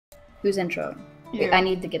Who's intro? You. I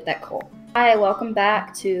need to get that coal. Hi, welcome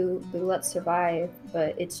back to BooLetsSurvive,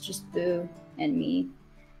 but it's just Boo and me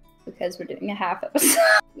because we're doing a half episode.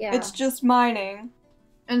 Yeah. It's just mining.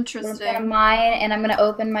 We're Interesting. gonna mine, and I'm gonna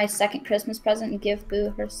open my second Christmas present and give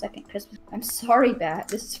Boo her second Christmas. I'm sorry, Bat.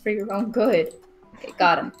 This is for your own good. Okay,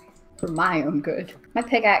 got him. For my own good. My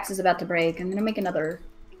pickaxe is about to break. I'm gonna make another.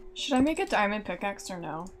 Should I make a diamond pickaxe or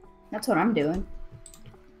no? That's what I'm doing.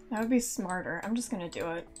 That would be smarter. I'm just gonna do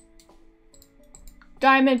it.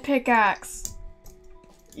 Diamond pickaxe!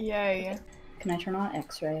 Yay. Can I turn on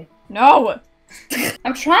X-ray? No!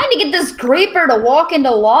 I'm trying to get this creeper to walk into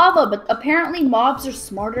lava, but apparently mobs are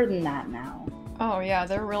smarter than that now. Oh yeah,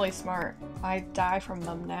 they're really smart. I die from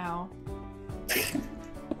them now.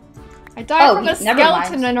 I died from a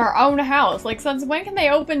skeleton in our own house. Like, since when can they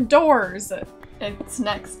open doors? It's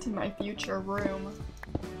next to my future room.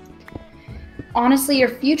 Honestly, your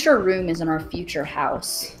future room is in our future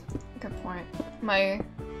house. Good point. My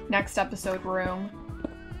next episode room.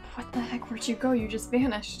 What the heck? Where'd you go? You just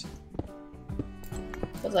vanished.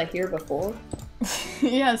 Was I here before?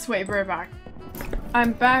 Yes, wait, we're back.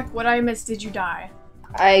 I'm back. What I missed? Did you die?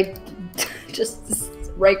 I just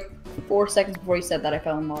right 4 seconds before you said that I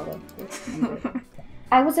fell in lava.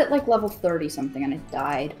 I was at like level 30 something and I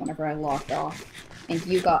died whenever I logged off. And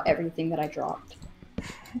you got everything that I dropped.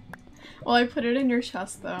 Well, I put it in your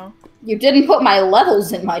chest though. You didn't put my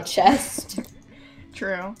levels in my chest.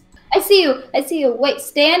 True. I see you. I see you. Wait,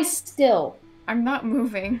 stand still. I'm not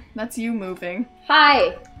moving. That's you moving.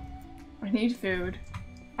 Hi. I need food.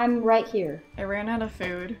 I'm right here. I ran out of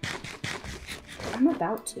food. I'm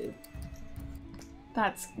about to.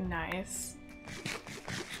 That's nice.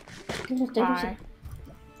 Bye.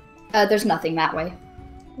 Bye. There's nothing that way.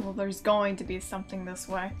 Well, there's going to be something this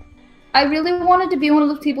way. I really wanted to be one of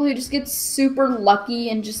those people who just gets super lucky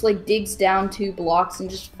and just like digs down 2 blocks and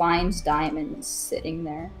just finds diamonds sitting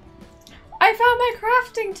there. I found my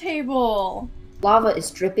crafting table! Lava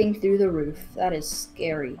is dripping through the roof. That is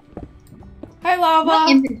scary. Hi, lava! My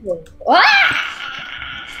inventory.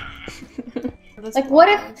 Ah! Like, what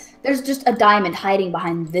if there's just a diamond hiding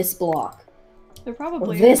behind this block? There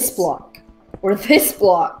probably Or this block. Or this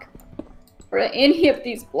block. Or any of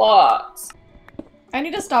these blocks. I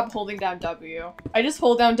need to stop holding down W. I just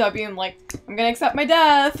hold down W and like, I'm gonna accept my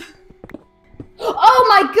death! Oh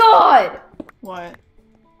my god! What?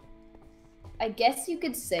 I guess you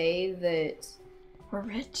could say that... We're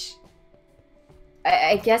rich?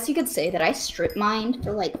 I guess you could say that I strip mined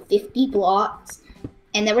for like 50 blocks,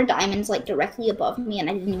 and there were diamonds like directly above me, and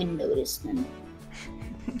I didn't even notice them.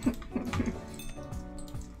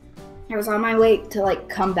 I was on my way to like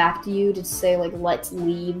come back to you to say like let's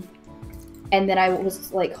leave, and then I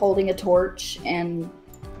was like holding a torch and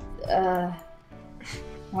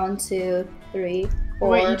 1, 2, 3, 4,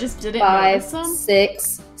 Wait, you just didn't 5, notice them?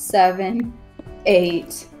 6, 7,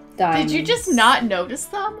 8 diamonds. Did you just not notice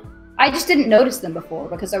them? I just didn't notice them before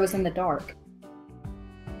because I was in the dark.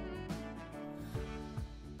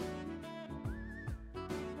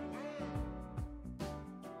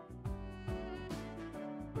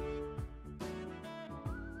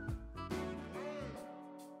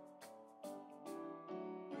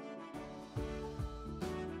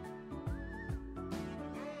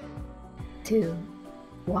 Two,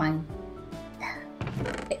 1.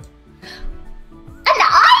 An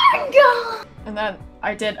iron gun! And then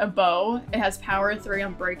I did a bow. It has power 3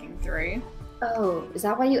 on breaking 3. Oh, is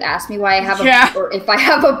that why you asked me why I have Yeah. or if I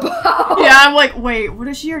have a bow? Yeah, I'm like, wait, what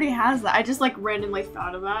if she already has that? I just like randomly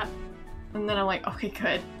thought of that. And then I'm like, okay,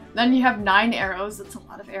 good. Then you have 9 arrows. That's a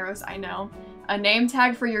lot of arrows, I know. A name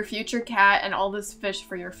tag for your future cat and all this fish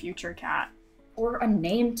for your future cat. Or a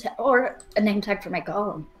name tag for my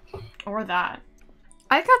golem. Or that.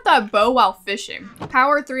 I got that bow while fishing.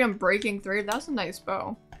 Power 3 on breaking 3. That's a nice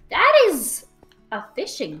bow. That is a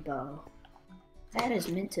fishing bow. That is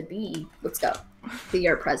meant to be. Let's go. To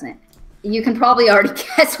your present. You can probably already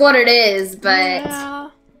guess what it is, but Yeah.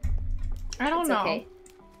 I don't know. Okay.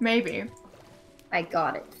 Maybe. I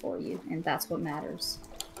got it for you, and that's what matters.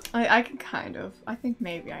 I can kind of. I think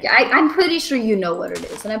maybe I Yeah, I'm pretty sure you know what it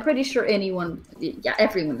is, and I'm pretty sure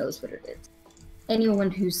everyone knows what it is.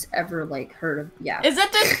 Anyone who's ever, like, heard of, yeah. Is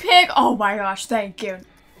it this pig? Oh my gosh, thank you.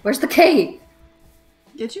 Where's the cave?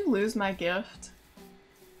 Did you lose my gift?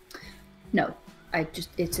 No.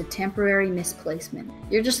 It's a temporary misplacement.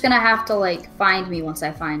 You're just gonna have to, like, find me once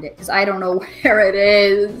I find it, because I don't know where it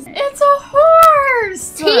is. It's a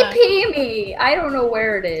horse! TP me! I don't know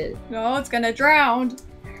where it is. No, it's gonna drown.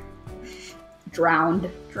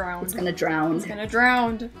 Drowned. Drowned. It's gonna drown. It's gonna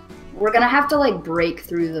drown. We're gonna have to, like, break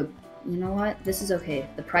through the... You know what? This is okay.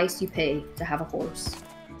 The price you pay to have a horse.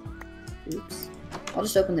 Oops. I'll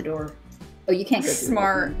just open the door. Oh, you can't go through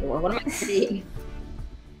Smart. the door. What am I saying?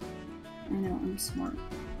 I know, I'm smart.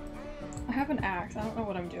 I have an axe. I don't know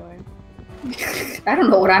what I'm doing. I don't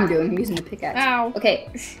know what I'm doing. I'm using a pickaxe. Ow. Okay.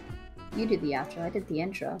 You did the outro. I did the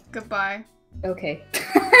intro. Goodbye. Okay.